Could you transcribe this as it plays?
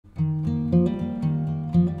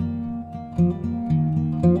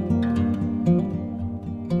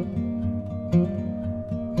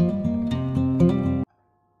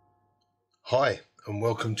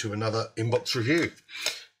welcome to another inbox review.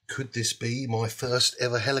 Could this be my first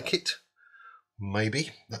ever Hella kit?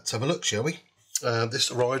 Maybe. Let's have a look, shall we?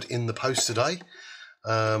 This arrived in the post today.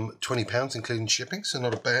 £20 including shipping, so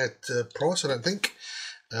not a bad price, I don't think.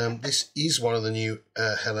 This is one of the new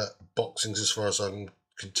Hella boxings as far as I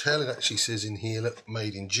can tell. It actually says in here, look,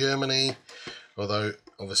 made in Germany, although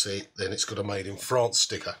obviously then it's got a made in France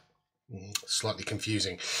sticker. Slightly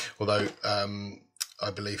confusing, although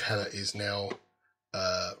I believe Hella is now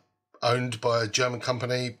owned by a German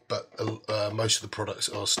company, but most of the products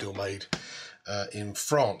are still made in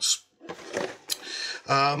France.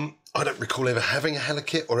 I don't recall ever having a Hella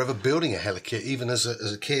kit or ever building a Hella kit, even as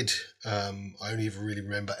a kid. I only ever really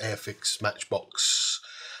remember Airfix, Matchbox.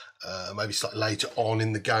 Maybe slightly later on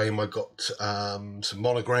in the game I got some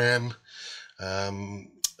Monogram.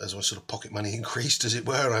 As my sort of pocket money increased, as it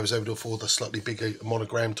were, and I was able to afford the slightly bigger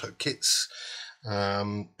Monogram type kits.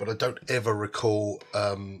 But I don't ever recall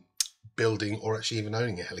building or actually even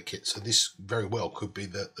owning a Hella kit, so this very well could be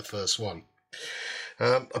the first one.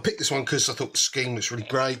 I picked this one because I thought the scheme was really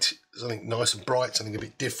great. Something nice and bright, something a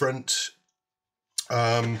bit different.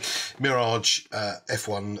 Mirage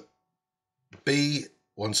F1B,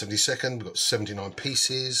 1/72. We've got 79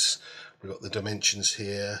 pieces. We've got the dimensions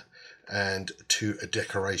here, and 2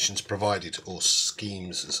 decorations provided, or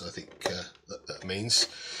schemes, as I think that means.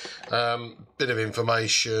 Bit of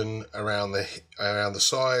information around the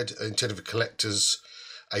side, intended for collectors,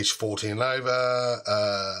 age 14 and over.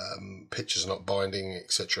 Pictures not binding,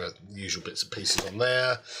 etc. Usual bits and pieces on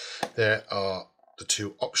there. There are the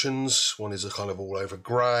 2 options. One is a kind of all over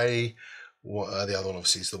grey. The other one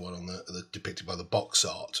obviously is the one on the depicted by the box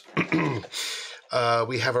art.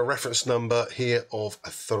 We have a reference number here of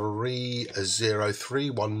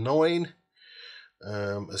 30319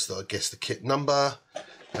 as I guess the kit number.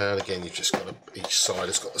 And again, you've just got each side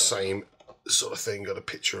has got the same sort of thing. Got a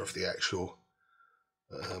picture of the actual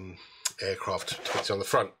aircraft depicted on the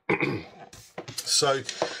front. So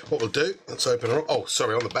what we'll do, let's open it up. Oh,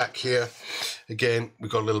 sorry, on the back here, again,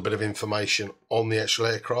 we've got a little bit of information on the actual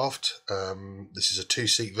aircraft. This is a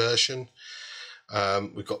 2-seat version.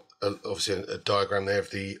 We've got obviously a diagram there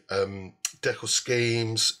of the decal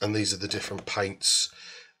schemes, and these are the different paints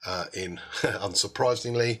in,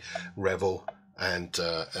 unsurprisingly, Revel and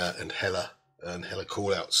Hella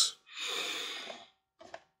callouts.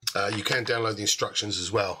 You can download the instructions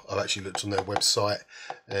as well. I've actually looked on their website,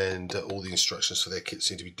 and all the instructions for their kit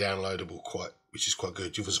seem to be downloadable, which is quite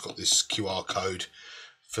good. You've also got this QR code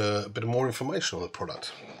for a bit of more information on the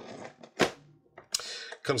product.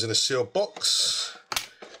 Comes in a sealed box.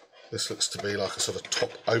 This looks to be like a sort of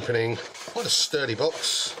top opening, quite a sturdy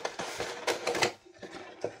box.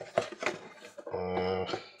 Oh,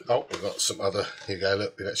 we've got some other, here you go,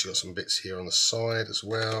 look, we've actually got some bits here on the side as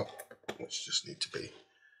well, which just need to be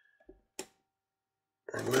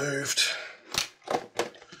removed.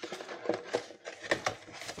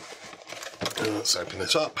 Let's open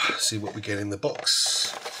this up, see what we get in the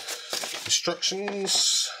box.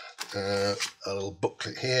 Instructions, a little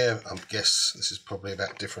booklet here. I guess this is probably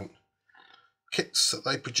about different kits that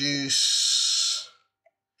they produce.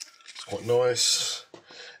 It's quite nice.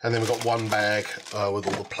 And then we've got one bag with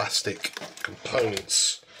all the plastic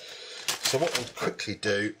components. So what we'll quickly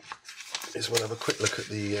do is we'll have a quick look at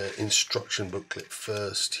the instruction booklet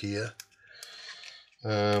first here.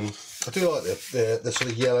 I do like the sort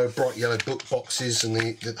of yellow, bright yellow book boxes, and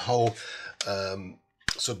the whole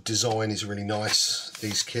sort of design is really nice,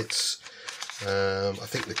 these kits. I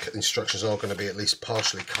think the instructions are going to be at least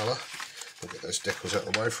partially colour. I'll get those decals out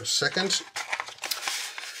of the way for a second.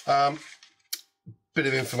 Bit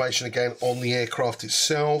of information again on the aircraft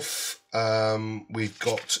itself. We've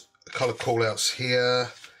got colour callouts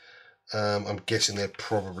here. I'm guessing they're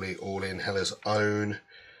probably all in Hella's own.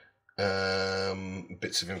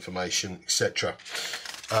 Bits of information, etc.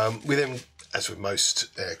 We then, as with most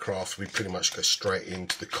aircraft, we pretty much go straight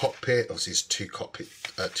into the cockpit. Obviously, there's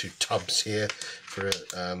 2 tubs here for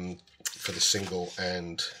the single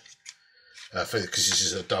and because this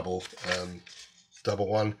is a double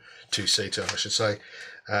one, 2-seater, I should say.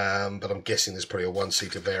 But I'm guessing there's probably a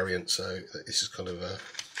 1-seater variant, so this is kind of the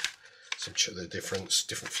different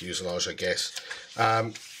fuselage, I guess.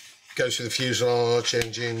 Goes through the fuselage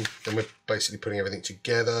engine, then we're basically putting everything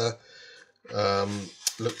together.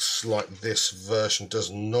 Looks like this version does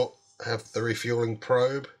not have the refueling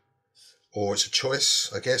probe, or it's a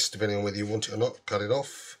choice, I guess, depending on whether you want it or not. Cut it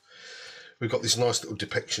off. We've got these nice little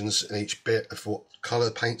depictions in each bit of what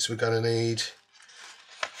colour paints we're going to need.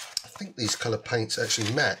 I think these colour paints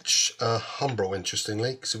actually match Humbrol,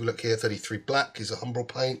 interestingly, because if we look here, 33 black is a Humbrol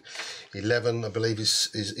paint, 11 I believe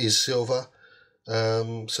is silver,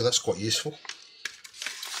 So that's quite useful.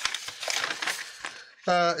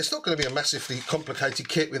 It's not going to be a massively complicated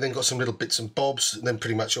kit. We've then got some little bits and bobs, and then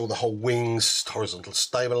pretty much all the whole wings, horizontal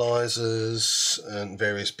stabilizers, and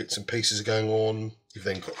various bits and pieces are going on. You've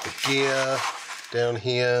then got the gear down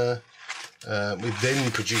here. We've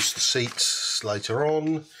then produced the seats later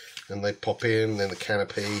on, and they pop in, then the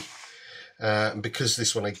canopy. And because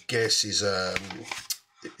this one, I guess, is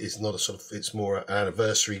not a sort of, it's more an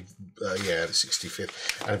anniversary, the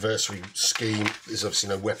 65th anniversary scheme. There's obviously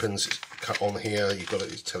no weapons. It's cut on here. You've got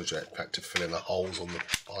it tells you in fact to fill in the holes on the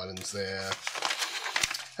islands there.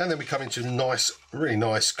 And then we come into nice, really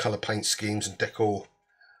nice colour paint schemes and decor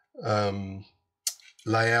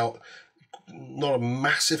layout. Not a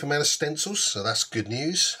massive amount of stencils, so that's good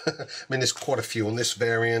news. I mean, there's quite a few on this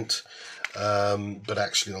variant. But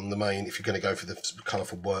actually on the main, if you're going to go for the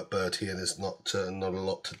colourful workbird here, there's not a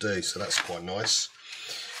lot to do, so that's quite nice.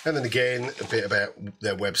 And then again, a bit about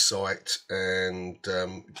their website, and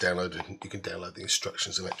you can download the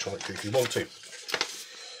instructions electronically if you want to.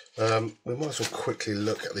 We might as well quickly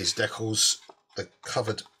look at these decals. They're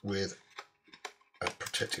covered with a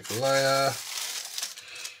protective layer.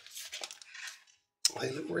 They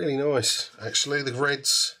look really nice, actually. The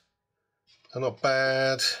reds are not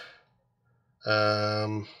bad.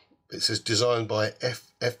 It says designed by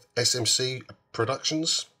SMC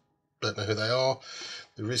Productions. Don't know who they are.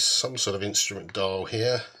 There is some sort of instrument dial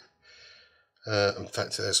here. In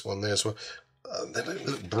fact, there's one there as well. They don't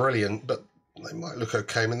look brilliant, but they might look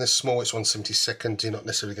okay. I mean, they're small. It's 1/72. You're not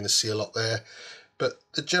necessarily going to see a lot there. But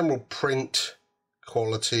the general print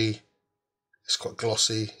quality is quite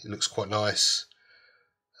glossy. It looks quite nice.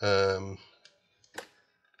 Yeah,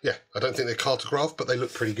 I don't think they're cartographed, but they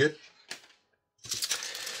look pretty good.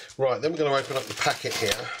 Right, then we're going to open up the packet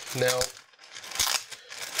here. Now,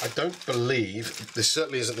 I don't believe, this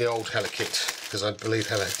certainly isn't the old Hella kit, because I believe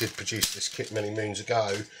Hella did produce this kit many moons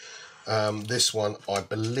ago. This one, I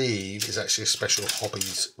believe, is actually a Special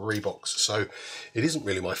Hobbies Rebox. So it isn't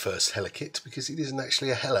really my first Hella kit, because it isn't actually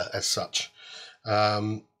a Hella as such.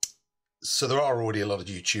 So there are already a lot of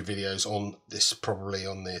YouTube videos on this, probably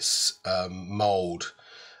on this mould.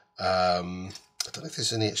 I don't know if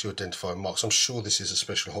there's any actual identifying marks. I'm sure this is a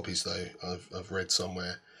Special Hobbies though. I've read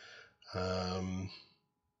somewhere.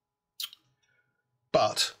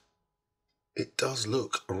 But it does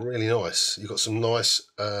look really nice. You've got some nice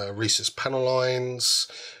recessed panel lines,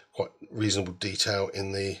 quite reasonable detail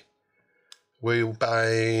in the wheel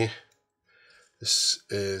bay. This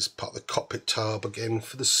is part of the cockpit tub again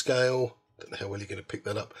for the scale. Don't know how well you're going to pick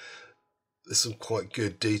that up. There's some quite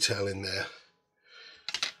good detail in there.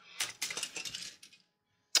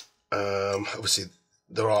 Obviously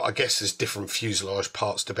there are, I guess there's different fuselage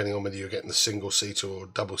parts depending on whether you're getting the single seater or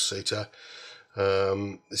double seater.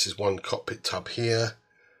 This is one cockpit tub here,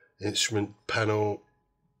 instrument panel,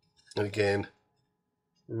 and again,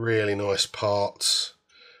 really nice parts.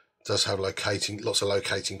 It does have lots of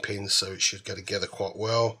locating pins, so it should go together quite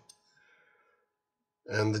well.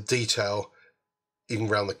 And the detail, even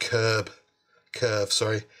around the curve,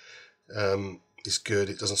 is good.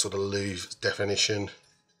 It doesn't sort of lose definition.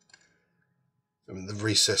 I mean, the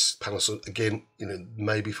recessed panels, again,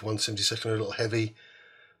 maybe for 1/72 are a little heavy,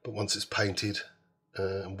 but once it's painted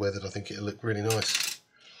and weathered, I think it'll look really nice.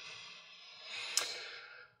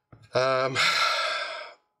 In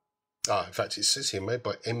fact, it says here made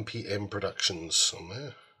by MPM Productions on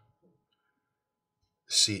there.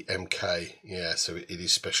 CMK, yeah, so it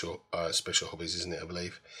is Special Hobbies, isn't it? I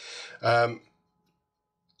believe.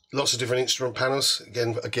 Lots of different instrument panels.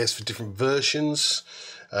 Again, I guess for different versions.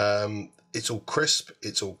 It's all crisp,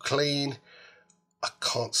 it's all clean. I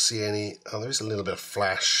can't see any, there is a little bit of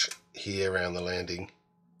flash here around the landing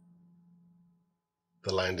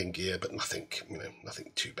gear, but nothing,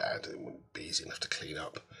 nothing too bad. It wouldn't be easy enough to clean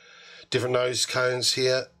up. Different nose cones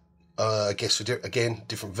here, I guess for again,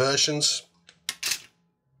 different versions.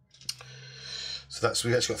 So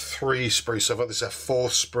we've actually got 3 sprues so far. This is our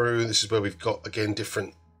 4th sprue. This is where we've got, again,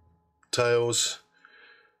 different tails.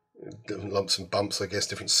 Different lumps and bumps, I guess,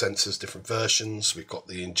 different sensors, different versions. We've got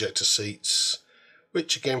the injector seats,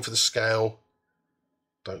 which again for the scale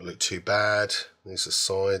don't look too bad. These are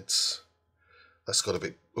sides. That's got a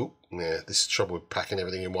bit, yeah, this is the trouble with packing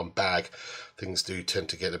everything in one bag. Things do tend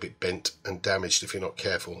to get a bit bent and damaged if you're not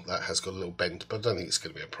careful. That has got a little bent, but I don't think it's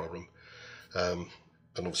going to be a problem. And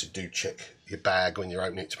obviously do check your bag when you're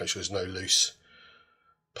opening it to make sure there's no loose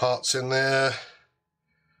parts in there.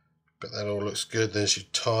 But that all looks good. There's your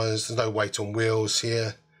tyres. There's no weight on wheels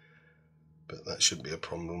here, but that shouldn't be a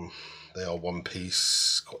problem. They are one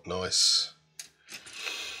piece, quite nice.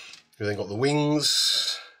 We've then got the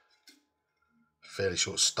wings. fairly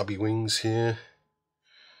short stubby wings here.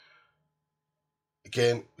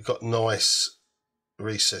 Again, we've got nice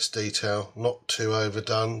recessed detail, not too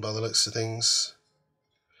overdone by the looks of things.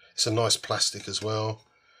 It's a nice plastic as well.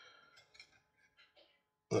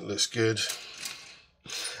 That looks good.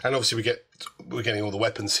 And obviously we're getting all the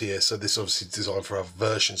weapons here, so this is obviously designed for other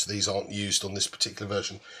versions. These aren't used on this particular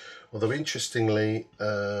version. Although interestingly,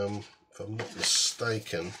 if I'm not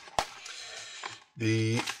mistaken,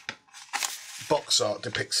 the box art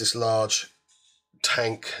depicts this large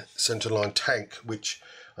tank, centerline tank, which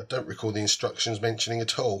I don't recall the instructions mentioning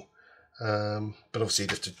at all. But obviously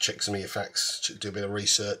you'd have to check some of your facts, do a bit of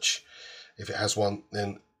research. If it has one,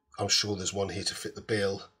 then I'm sure there's one here to fit the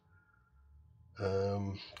bill.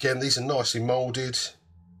 Again, these are nicely moulded,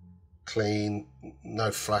 clean,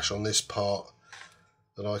 no flash on this part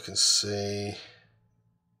that I can see.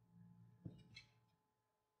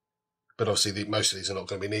 But obviously most of these are not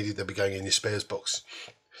going to be needed, they'll be going in your spares box.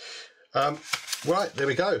 Right, there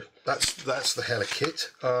we go. That's the Hella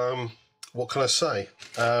kit. What can I say?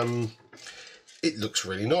 It looks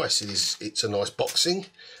really nice. It's a nice boxing.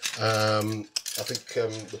 I think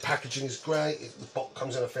the packaging is great. The box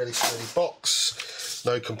comes in a fairly sturdy box.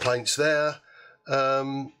 No complaints there.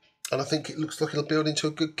 And I think it looks like it'll build into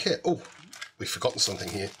a good kit. Oh, we've forgotten something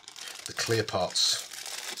here. The clear parts.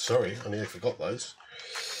 Sorry, I nearly forgot those.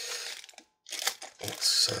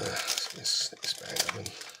 Let's snip this bag open.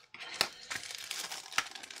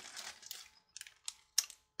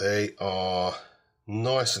 They are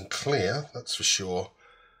nice and clear, that's for sure.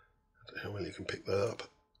 I don't know how well you can pick that up.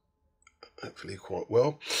 Hopefully quite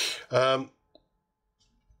well. Trying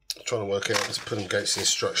to work out, let's put them against the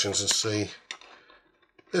instructions and see.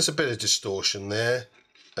 There's a bit of distortion there,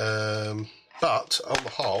 but on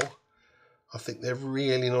the whole, I think they're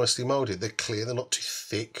really nicely moulded. They're clear, they're not too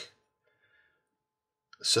thick.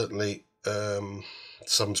 Certainly, some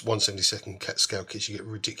 1/72 scale kits, you get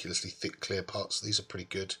ridiculously thick clear parts. These are pretty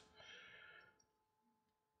good.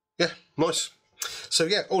 Yeah, nice. So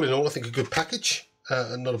yeah, all in all, I think a good package.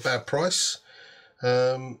 And not a bad price.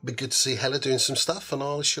 Be good to see Hella doing some stuff, and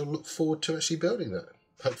I shall look forward to actually building that.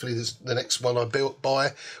 Hopefully the next one I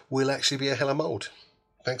buy will actually be a Hella mould.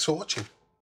 Thanks for watching.